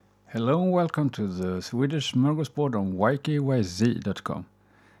Hello and welcome to the Swedish smörgåsbord on ykyz.com.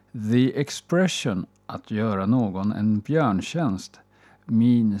 The expression att göra någon en björntjänst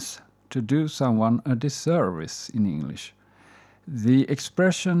means to do someone a disservice in English. The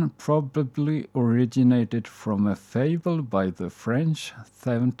expression probably originated from a fable by the French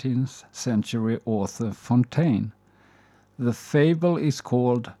 17th century author Fontaine. The fable is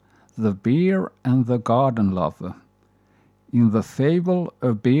called The Bear and the Garden Lover. In the fable,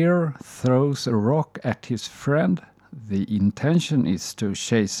 a bear throws a rock at his friend. The intention is to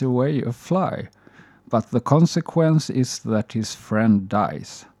chase away a fly, but the consequence is that his friend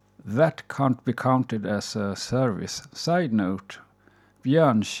dies. That can't be counted as a service. Side note,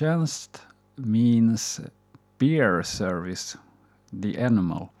 björntjänst means bear service, the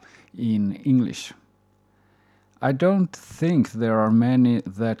animal, in English. I don't think there are many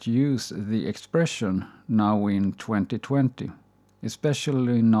that use the expression now in 2020,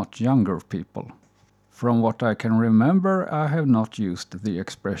 especially not younger people. From what I can remember, I have not used the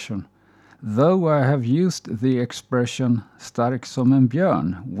expression, though I have used the expression stark som en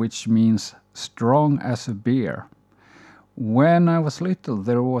björn, which means strong as a bear. When I was little,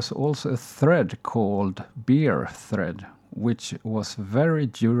 there was also a thread called bear thread, which was very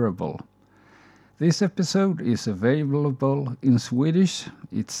durable. This episode is available in Swedish.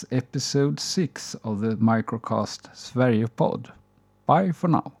 It's episode 6 of the microcast Sverigepod. Bye for now.